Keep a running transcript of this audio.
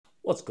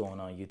What's going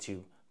on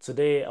YouTube?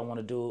 Today I want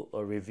to do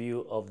a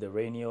review of the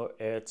RayNeo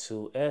Air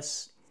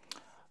 2S,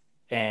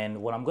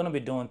 and what I'm going to be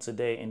doing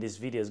today in this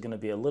video is going to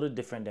be a little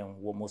different than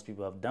what most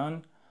people have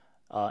done.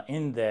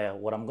 In there,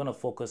 what I'm going to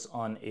focus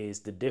on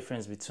is the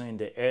difference between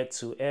the Air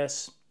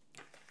 2S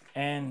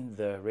and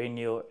the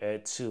RayNeo Air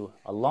 2.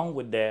 Along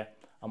with that,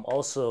 I'm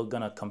also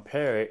going to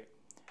compare it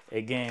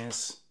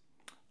against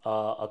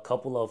a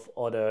couple of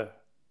other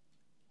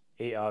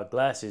AR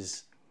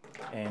glasses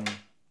and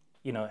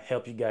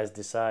help you guys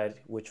decide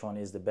which one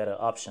is the better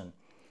option.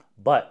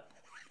 But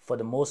for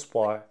the most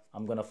part,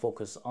 I'm gonna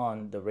focus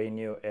on the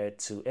RayNeo Air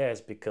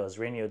 2S because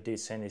RayNeo did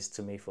send this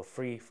to me for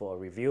free for a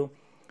review.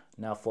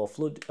 Now for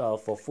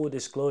full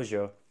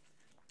disclosure,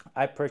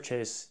 I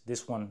purchased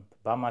this one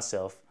by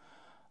myself,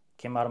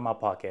 came out of my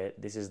pocket.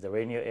 This is the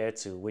RayNeo Air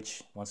 2,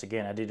 which once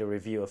again, I did a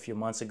review a few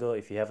months ago.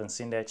 If you haven't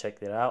seen that,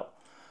 check it out.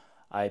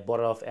 I bought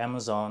it off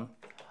Amazon.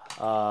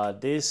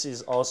 This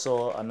is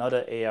also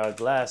another AR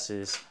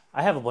glasses.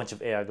 I have a bunch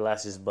of AR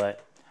glasses,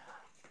 but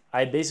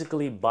I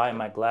basically buy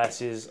my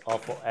glasses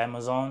off of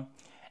Amazon,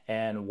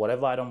 and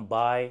whatever I don't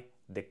buy,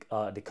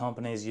 the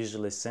companies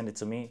usually send it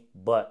to me.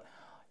 But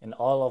in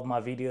all of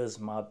my videos,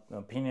 my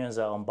opinions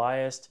are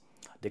unbiased.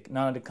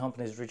 None of the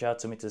companies reach out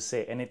to me to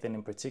say anything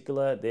in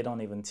particular. They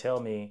don't even tell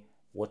me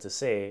what to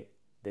say.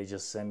 They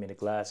just send me the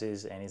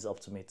glasses, and it's up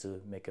to me to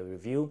make a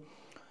review.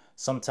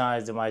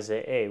 Sometimes they might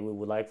say, hey, we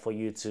would like for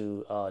you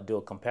to do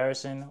a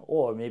comparison,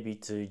 or maybe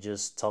to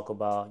just talk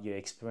about your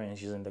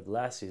experience using the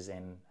glasses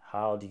and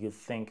how do you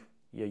think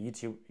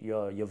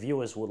your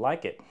viewers would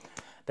like it.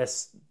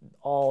 That's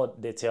all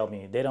they tell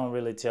me. They don't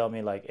really tell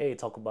me like, hey,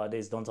 talk about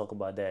this, don't talk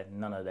about that,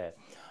 none of that.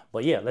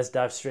 But yeah, let's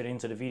dive straight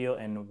into the video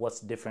and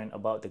what's different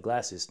about the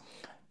glasses.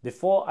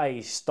 Before I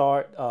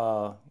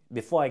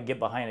get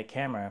behind the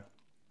camera,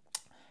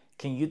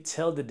 can you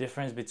tell the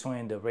difference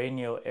between the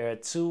RayNeo Air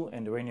 2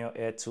 and the RayNeo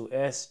Air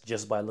 2S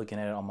just by looking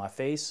at it on my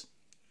face?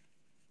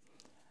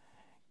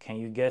 Can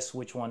you guess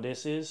which one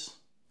this is?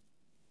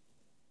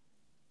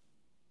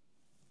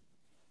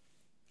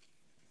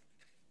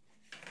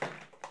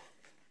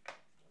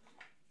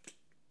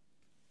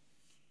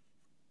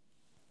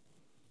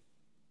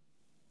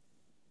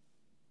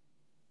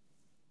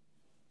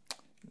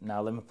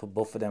 Now let me put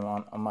both of them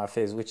on my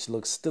face, which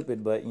looks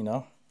stupid, but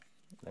let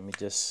me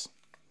just...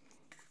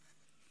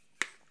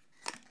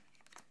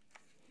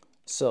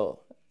 So,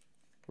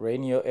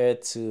 RayNeo Air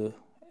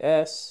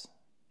 2S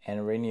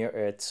and RayNeo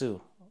Air 2,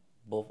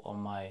 both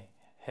on my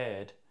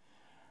head.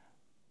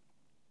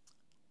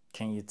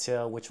 Can you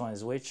tell which one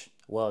is which?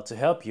 Well, to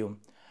help you,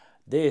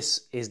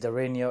 this is the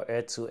RayNeo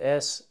Air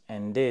 2S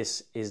and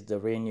this is the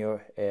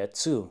RayNeo Air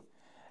 2.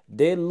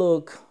 They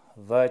look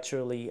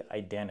virtually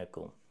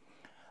identical.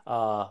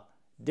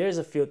 There's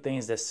a few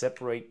things that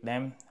separate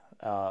them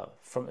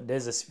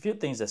there's a few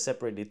things that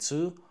separate the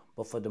two,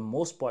 but for the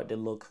most part, they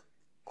look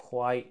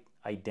quite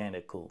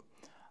identical.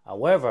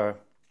 However,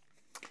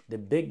 the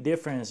big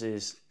difference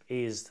is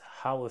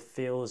how it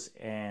feels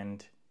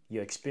and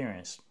your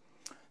experience.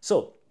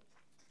 So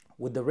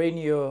with the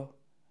RayNeo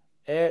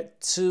Air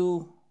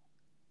 2S,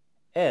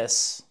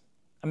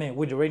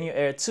 with the RayNeo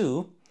Air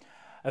 2,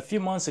 a few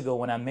months ago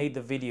when I made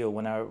the video,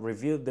 when I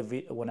reviewed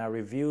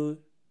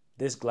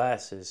these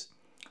glasses,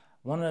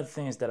 one of the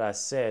things that I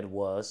said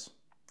was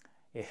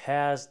it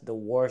has the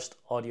worst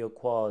audio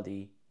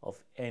quality of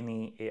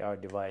any AR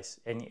device,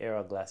 any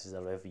AR glasses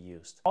I've ever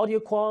used. Audio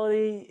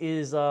quality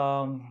is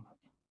on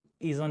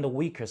the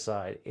weaker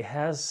side. It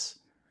has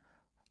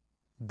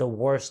the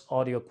worst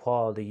audio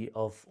quality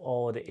of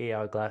all the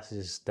AR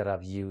glasses that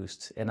I've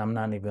used, and I'm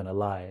not even gonna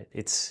lie.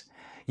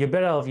 You're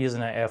better off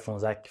using the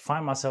earphones. I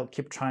find myself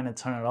keep trying to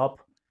turn it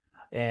up,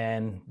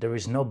 and there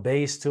is no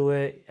bass to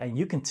it, and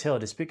you can tell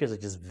the speakers are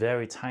just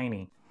very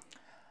tiny.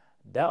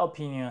 That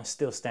opinion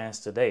still stands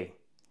today.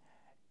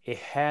 It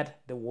has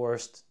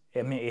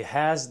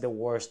the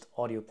worst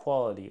audio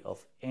quality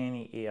of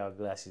any AR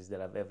glasses that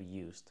I've ever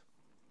used.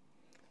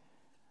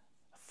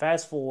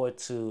 Fast forward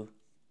to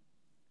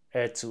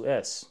Air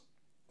 2S.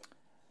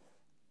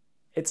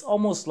 It's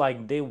almost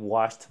like they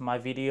watched my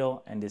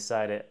video and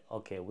decided,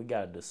 okay, we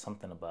gotta do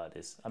something about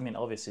this.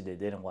 Obviously they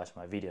didn't watch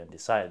my video and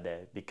decided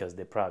that because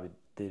they probably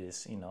did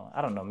this,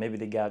 I don't know, maybe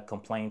they got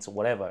complaints or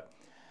whatever.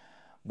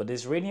 But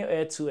this RayNeo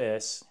Air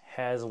 2S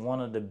has one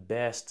of the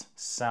best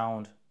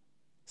sound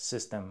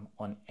system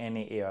on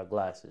any AR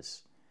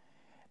glasses.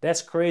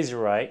 That's crazy,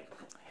 right?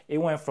 It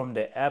went from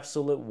the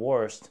absolute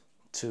worst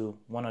to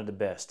one of the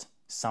best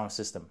sound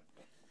system.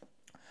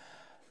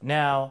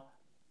 Now,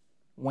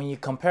 when you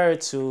compare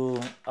it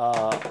to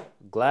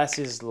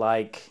glasses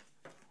like,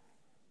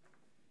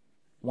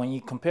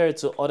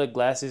 other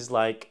glasses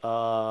like,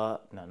 no,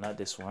 not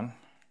this one.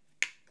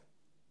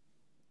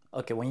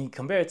 Okay, when you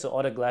compare it to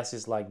other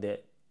glasses like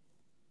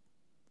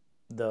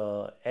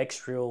the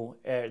X-Real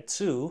Air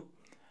 2,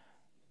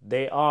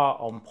 they are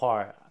on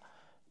par.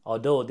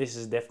 Although this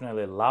is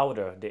definitely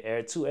louder, the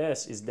Air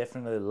 2S is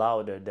definitely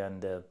louder than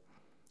the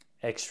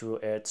X-Real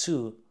Air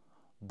 2,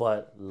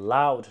 but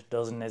loud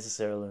doesn't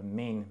necessarily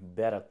mean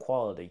better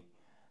quality.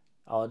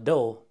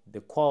 although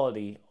the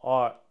quality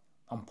are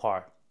on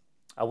par.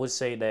 I would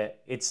say that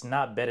it's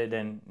not better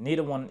than,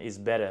 neither one is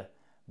better,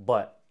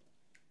 but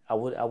I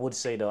would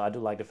say though I do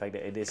like the fact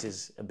that this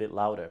is a bit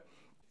louder.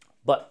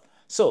 But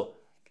so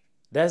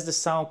that's the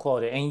sound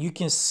quality, and you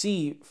can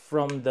see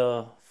from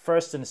the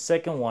first and the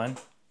second one,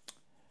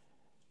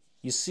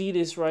 you see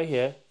this right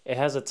here. It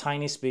has a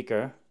tiny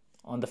speaker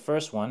on the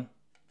first one,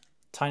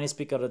 tiny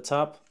speaker at the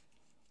top.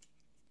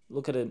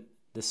 Look at it,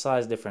 the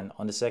size different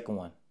on the second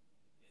one.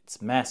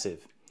 It's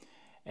massive.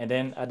 And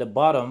then at the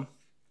bottom,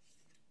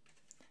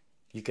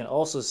 you can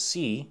also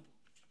see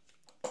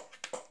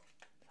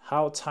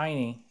how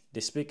tiny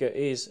the speaker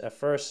is at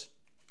first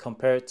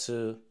compared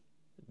to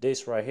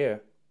this right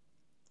here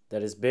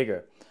that is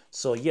bigger.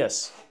 So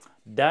yes,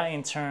 that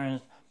in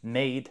turn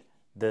made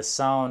the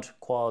sound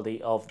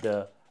quality of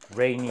the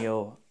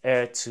RayNeo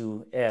Air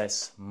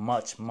 2S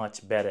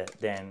much better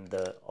than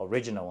the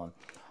original one.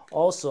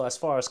 Also, as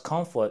far as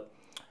comfort,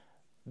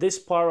 this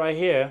part right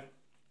here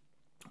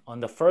on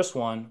the first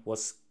one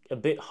was a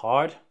bit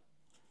hard,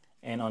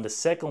 and on the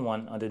second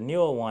one, on the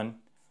newer one,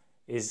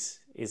 is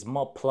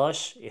more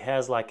plush. It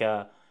has like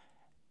a,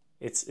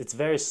 it's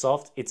very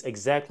soft. It's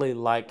exactly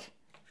like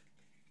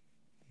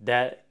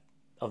that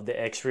of the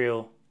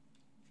X-Real,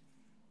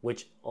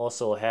 which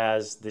also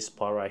has this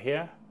part right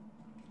here.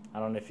 I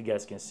don't know if you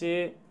guys can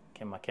see it.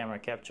 Can my camera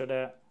capture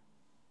that?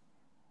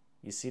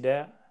 You see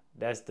that?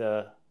 That's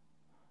the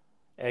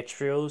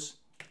X-Reals,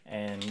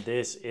 and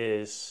this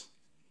is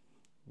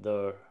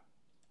the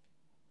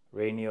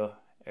RayNeo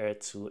Air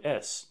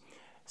 2S.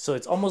 So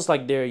it's almost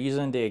like they're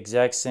using the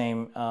exact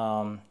same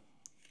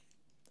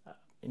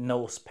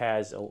nose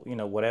pads, or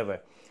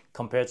whatever,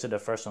 compared to the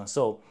first one.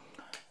 So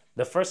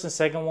the first and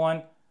second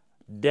one,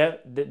 the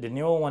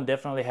newer one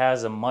definitely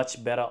has a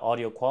much better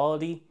audio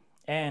quality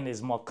and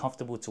is more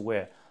comfortable to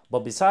wear. But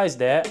besides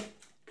that,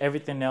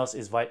 everything else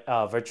is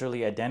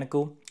virtually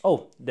identical.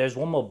 Oh, there's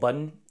one more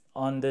button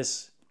on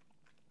this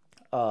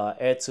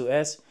Air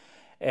 2S.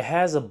 It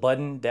has a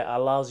button that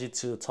allows you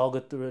to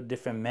toggle through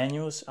different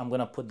menus. I'm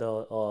gonna put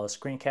the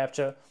screen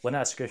capture. Well,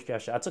 not screen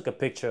capture. I took a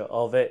picture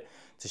of it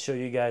to show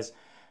you guys.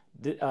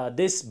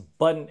 This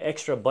button,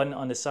 extra button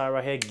on the side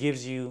right here,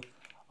 gives you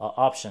an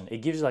option. It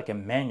gives you like a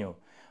menu.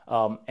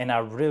 And I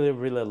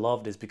really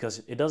love this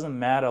because it doesn't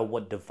matter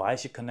what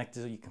device you connect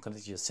to. You can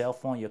connect to your cell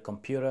phone, your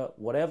computer,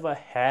 whatever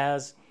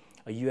has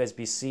a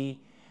USB-C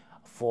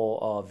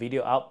for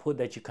video output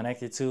that you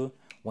connect it to.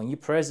 When you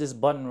press this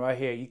button right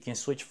here, you can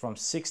switch from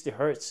 60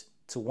 Hertz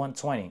to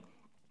 120.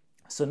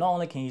 So not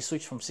only can you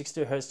switch from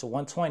 60 Hertz to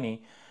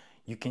 120,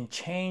 you can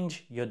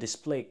change your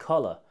display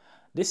color.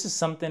 This is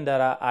something that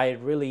I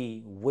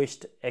really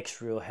wished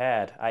X-Real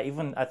had.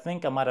 I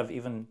think I might have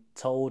even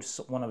told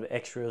one of the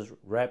X-Real's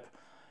rep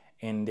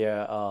in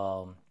their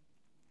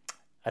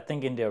I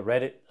think in their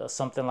Reddit or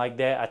something like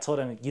that. I told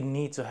them you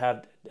need to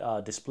have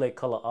display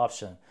color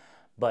option,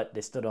 but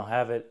they still don't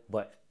have it.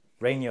 But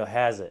RayNeo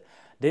has it.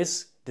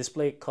 This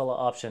display color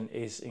option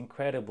is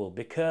incredible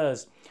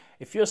because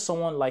if you're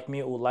someone like me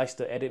who likes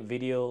to edit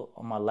video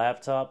on my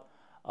laptop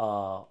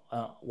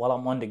while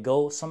I'm on the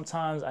go,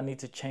 sometimes I need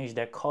to change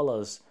their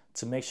colors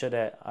to make sure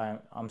that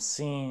I'm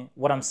seeing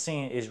what I'm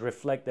seeing is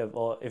reflective,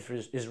 or if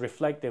it is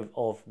reflective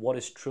of what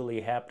is truly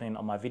happening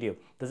on my video.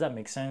 Does that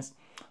make sense?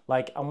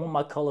 Like, I want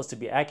my colors to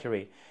be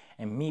accurate,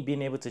 and me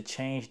being able to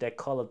change that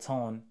color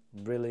tone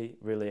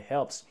really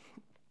helps.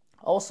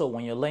 Also,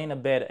 when you're laying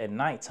in bed at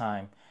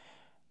nighttime,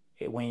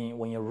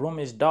 when your room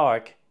is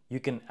dark, you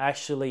can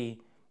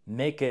actually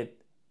make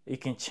it, you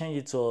can change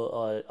it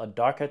to a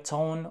darker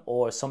tone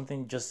or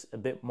something just a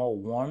bit more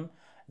warm.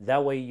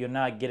 That way you're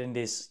not getting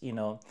this,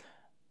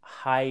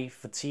 high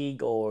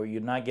fatigue, or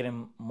you're not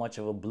getting much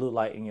of a blue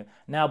light in you.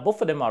 Now,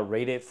 both of them are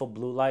rated for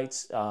blue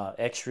lights,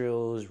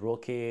 X-Reals,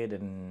 Rokid,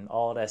 and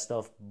all that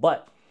stuff,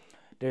 but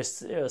there's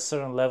still a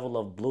certain level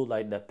of blue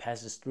light that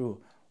passes through.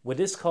 With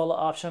this color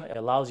option, it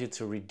allows you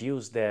to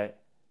reduce that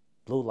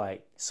blue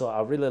light. So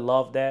I really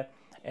love that.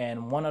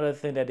 And one other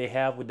thing that they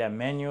have with that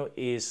menu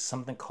is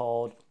something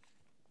called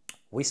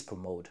whisper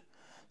mode.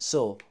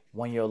 So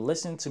when you're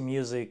listening to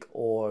music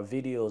or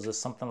videos or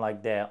something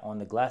like that on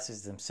the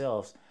glasses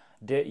themselves,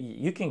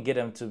 you can get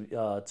them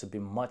to be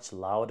much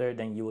louder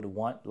than you would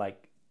want,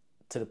 like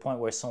to the point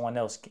where someone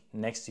else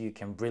next to you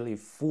can really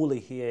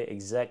fully hear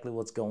exactly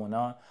what's going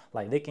on.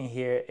 Like they can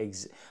hear,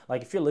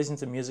 like if you're listening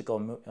to music or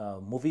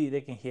movie,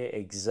 they can hear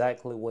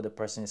exactly what the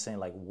person is saying,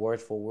 like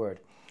word for word.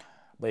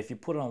 But if you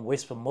put it on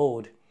whisper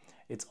mode,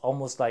 it's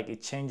almost like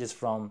it changes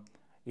from,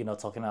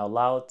 talking out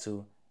loud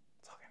to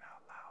talking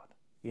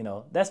out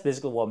loud. That's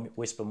basically what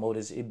whisper mode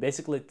is. It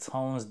basically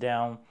tones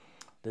down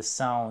the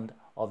sound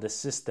of the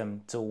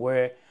system to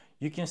where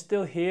you can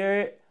still hear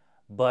it,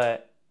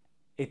 but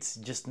it's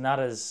just not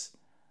as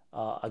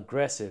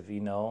aggressive. It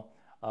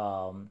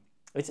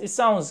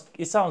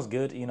sounds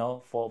good,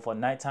 for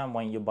nighttime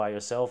when you're by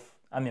yourself.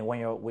 I mean, when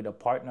you're with a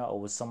partner or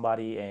with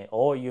somebody,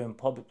 or you're in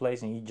public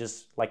place and you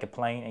just like a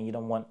plane and you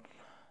don't want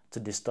to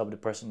disturb the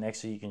person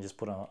next to you, you can just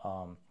put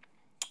on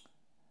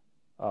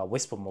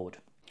whisper mode.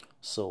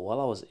 So while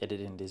I was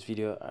editing this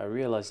video, I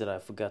realized that I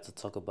forgot to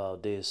talk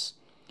about this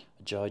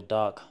Joy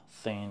Dock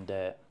thing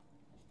that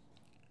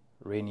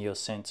RayNeo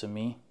sent to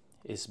me.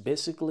 It's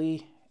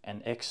basically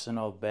an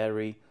external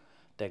battery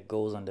that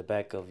goes on the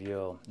back of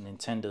your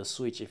Nintendo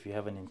Switch if you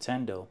have a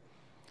Nintendo,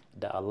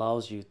 that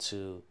allows you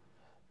to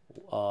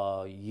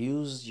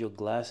use your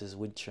glasses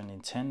with your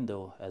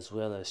Nintendo as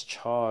well as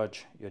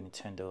charge your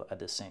Nintendo at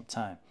the same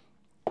time.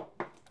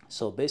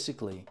 So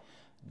basically,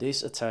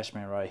 this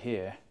attachment right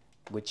here,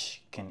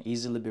 which can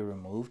easily be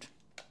removed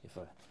if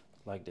I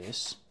like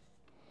this,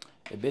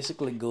 it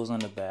basically goes on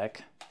the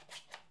back,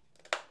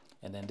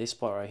 and then this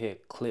part right here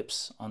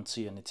clips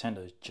onto your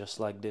Nintendo just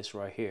like this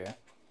right here.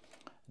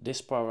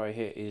 This part right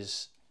here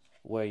is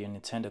where your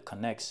Nintendo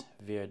connects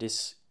via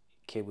this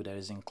cable that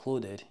is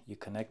included. You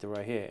connect it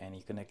right here and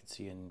you connect it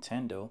to your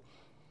Nintendo.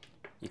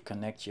 You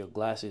connect your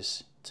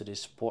glasses to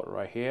this port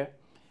right here,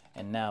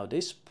 and now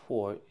this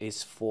port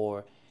is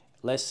for,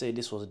 let's say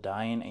this was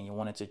dying and you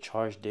wanted to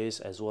charge this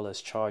as well as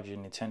charge your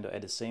Nintendo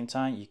at the same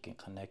time, you can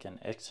connect an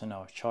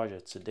external charger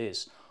to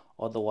this.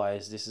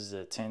 Otherwise, this is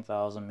a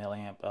 10,000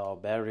 milliamp hour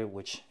battery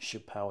which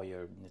should power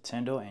your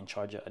Nintendo and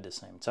charge it at the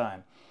same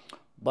time.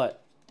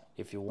 But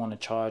if you want to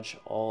charge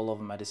all of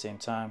them at the same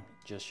time,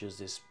 just use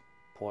this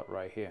port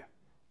right here.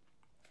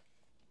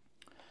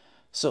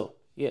 So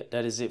yeah,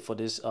 that is it for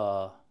this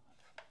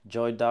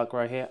Joy Dock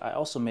right here. I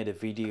also made a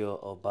video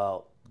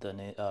about the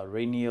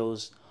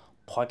RayNeo's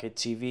Pocket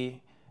TV.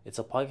 It's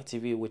a Pocket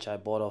TV which I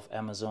bought off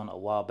Amazon a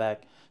while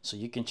back, so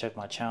you can check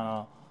my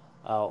channel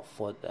out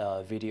for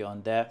a video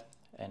on that.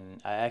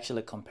 And I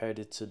actually compared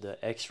it to the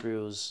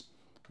X-Real's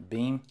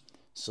Beam.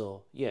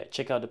 So yeah,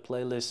 check out the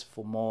playlist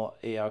for more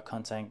AR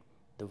content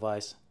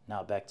device.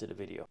 Now back to the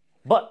video.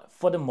 But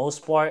for the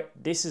most part,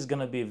 this is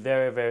gonna be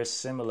very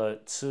similar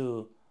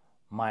to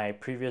my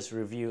previous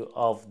review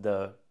of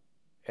the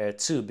Air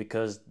 2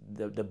 because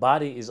the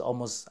body is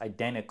almost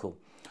identical.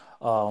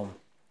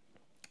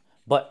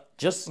 But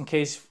just in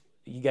case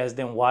you guys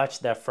didn't watch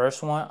that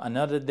first one,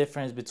 another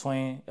difference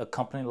between a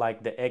company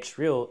like the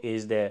X-Real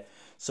is that,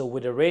 so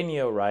with the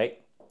RayNeo, right,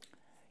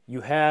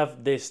 you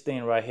have this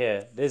thing right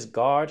here, this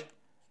guard,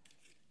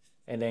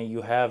 and then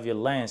you have your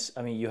lens.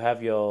 I mean, you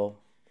have your,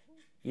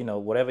 you know,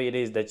 whatever it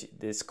is that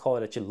it's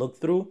called that you look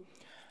through.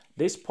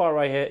 This part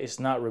right here is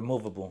not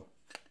removable,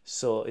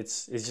 so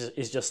it's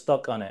just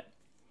stuck on it.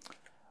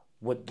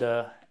 With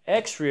the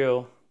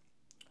X-Real,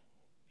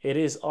 it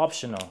is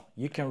optional.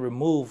 You can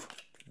remove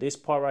this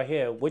part right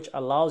here, which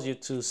allows you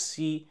to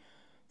see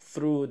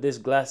through this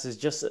glasses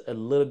just a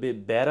little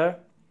bit better.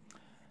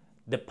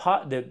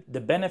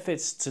 The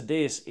benefits to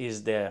this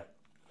is that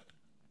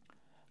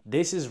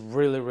this is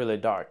really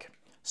dark.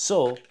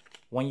 So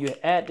when you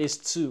add this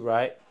too,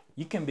 right,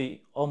 you can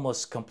be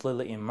almost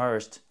completely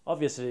immersed.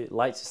 Obviously,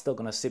 light is still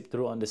gonna seep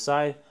through on the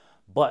side,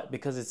 but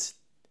because it's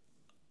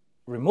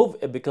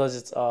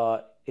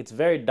it's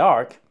very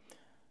dark,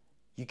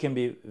 you can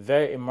be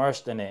very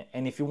immersed in it.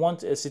 And if you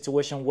want a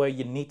situation where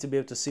you need to be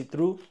able to see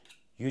through,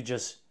 you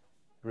just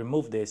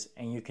remove this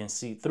and you can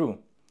see through.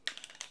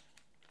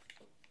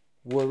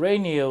 With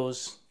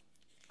RayNeo's,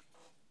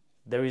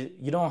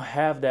 you don't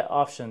have that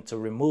option to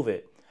remove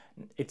it.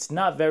 It's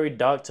not very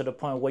dark to the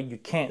point where you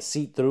can't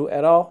see through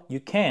at all. You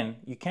can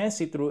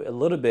see through a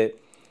little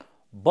bit,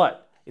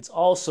 but it's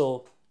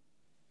also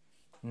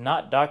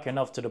not dark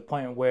enough to the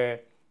point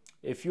where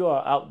if you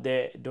are out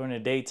there during the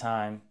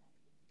daytime,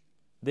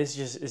 this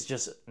is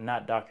just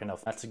not dark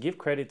enough. Now, to give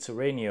credit to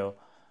RayNeo,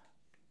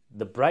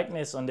 the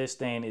brightness on this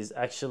thing is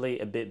actually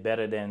a bit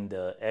better than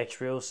the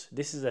X-Real's.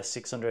 This is at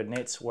 600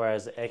 nits,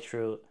 whereas the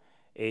X-Real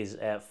is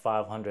at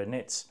 500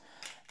 nits.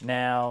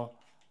 Now,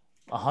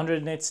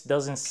 100 nits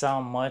doesn't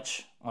sound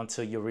much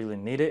until you really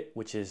need it,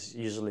 which is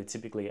usually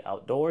typically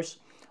outdoors.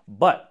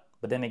 But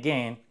then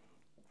again,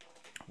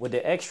 with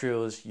the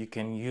X-Reals, you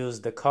can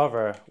use the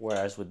cover,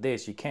 whereas with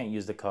this, you can't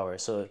use the cover.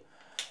 So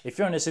if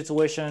you're in a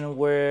situation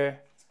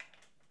where,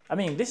 I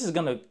mean, this is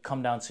gonna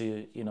come down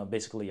to, you know,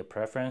 basically your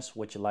preference,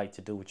 what you like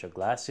to do with your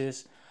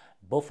glasses.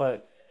 Both are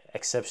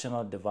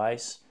exceptional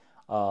device.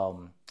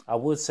 I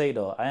would say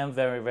though, I am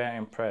very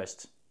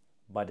impressed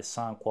by the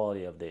sound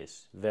quality of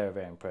this.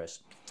 Very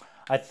impressed.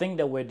 I think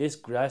that where these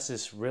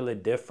glasses really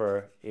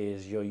differ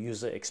is your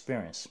user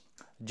experience.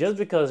 Just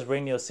because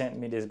RayNeo sent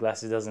me these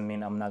glasses doesn't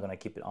mean I'm not gonna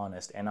keep it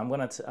honest. And I'm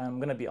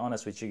gonna be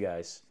honest with you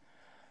guys.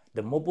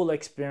 The mobile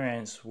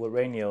experience with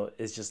RayNeo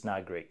is just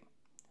not great.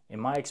 In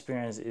my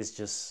experience, it's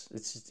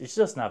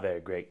just not very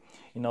great.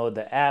 You know,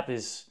 the app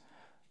is,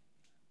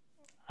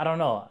 I don't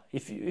know.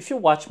 If you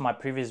watch my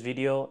previous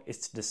video,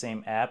 it's the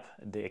same app.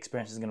 The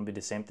experience is gonna be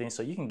the same thing.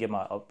 So you can get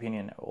my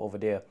opinion over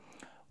there.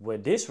 Where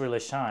this really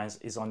shines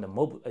is on the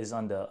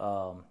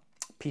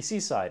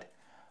PC side,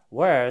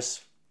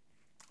 whereas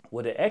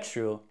with the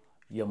X-Real,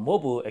 your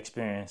mobile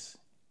experience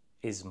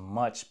is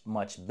much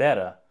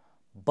better,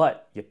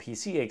 but your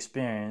PC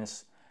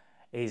experience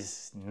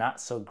is not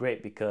so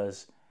great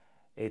because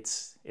it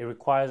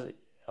requires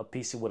a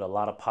PC with a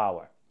lot of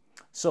power.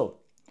 So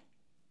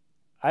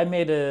I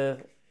made a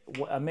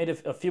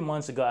few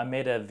months ago, I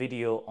made a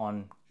video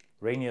on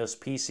RayNeo's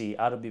PC,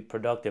 how to be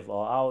productive,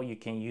 or how you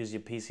can use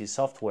your PC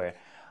software.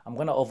 I'm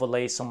gonna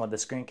overlay some of the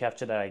screen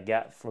capture that I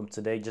got from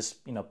today,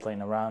 just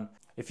playing around.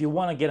 If you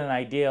want to get an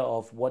idea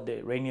of what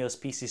the RayNeo's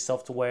PC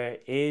software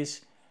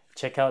is,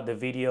 check out the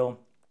video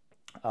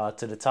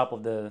to the top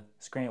of the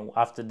screen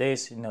after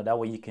this. That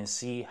way you can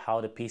see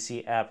how the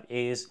PC app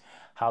is,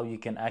 how you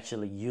can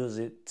actually use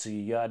it to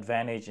your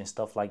advantage and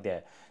stuff like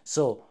that.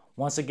 So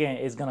once again,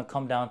 it's gonna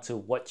come down to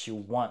what you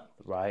want,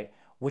 right?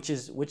 Which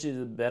is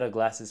the better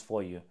glasses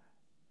for you?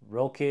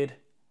 Rokid,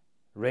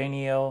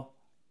 RayNeo,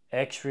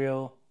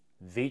 X-Real,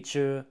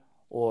 Viture,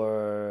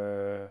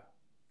 or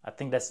I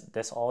think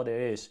that's all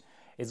there is.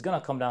 It's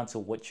gonna come down to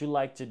what you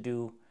like to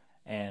do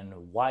and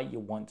why you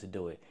want to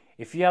do it.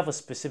 If you have a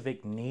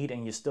specific need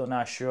and you're still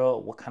not sure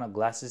what kind of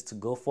glasses to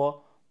go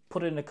for,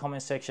 put it in the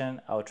comment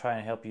section. I'll try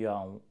and help you out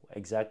on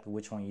exactly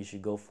which one you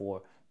should go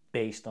for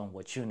based on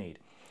what you need.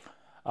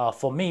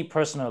 For me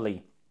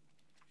personally,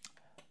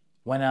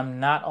 when I'm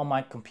not on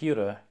my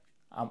computer,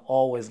 I'm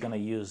always gonna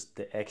use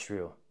the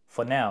X-Real.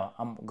 For now,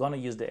 I'm gonna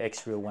use the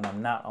X-Real when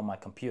I'm not on my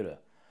computer.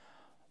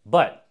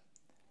 But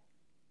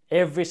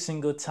every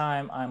single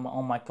time I'm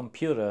on my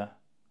computer,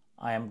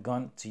 I am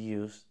going to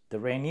use the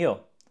RayNeo,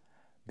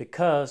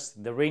 because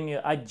the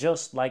RayNeo, I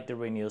just like the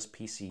RayNeo's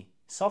PC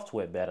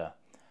software better.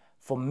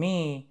 For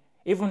me,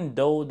 even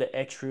though the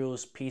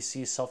X-Real's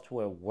PC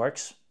software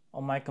works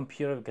on my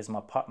computer, because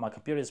my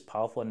computer is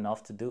powerful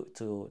enough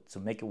to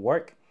make it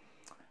work,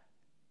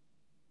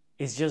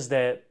 it's just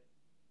that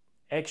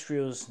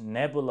X-Real's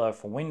Nebula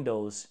for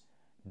Windows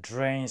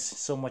drains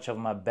so much of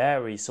my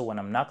battery, so when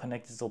I'm not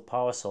connected to a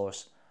power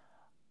source,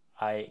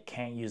 I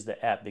can't use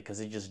the app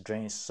because it just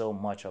drains so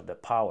much of the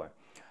power.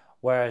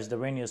 Whereas the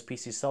RayNeo's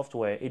PC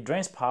software, it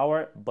drains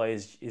power, but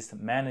it's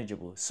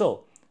manageable.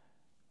 So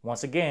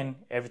once again,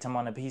 every time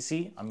on the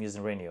PC, I'm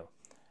using RayNeo.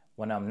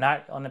 When I'm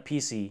not on the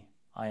PC,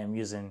 I am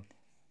using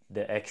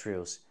the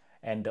X-Reals.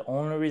 And the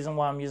only reason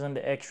why I'm using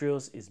the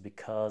X-Reals is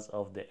because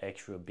of the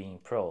X-Real being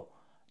Pro.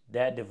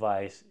 That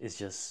device is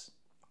just,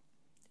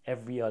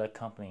 every other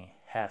company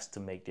has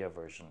to make their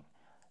version.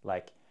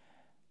 Like,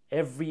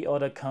 every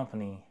other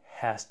company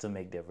has to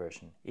make their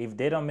version. If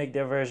they don't make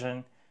their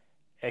version,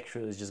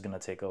 X-Real is just gonna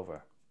take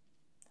over.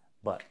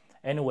 But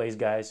anyways,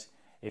 guys,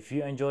 if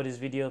you enjoyed this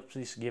video,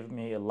 please give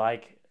me a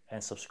like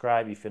and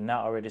subscribe if you're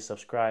not already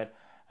subscribed.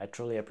 I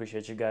truly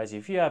appreciate you guys.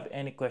 If you have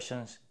any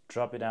questions,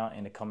 drop it down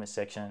in the comment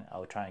section. I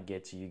will try and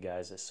get to you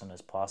guys as soon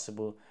as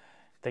possible.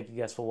 Thank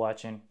you guys for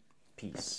watching. Peace.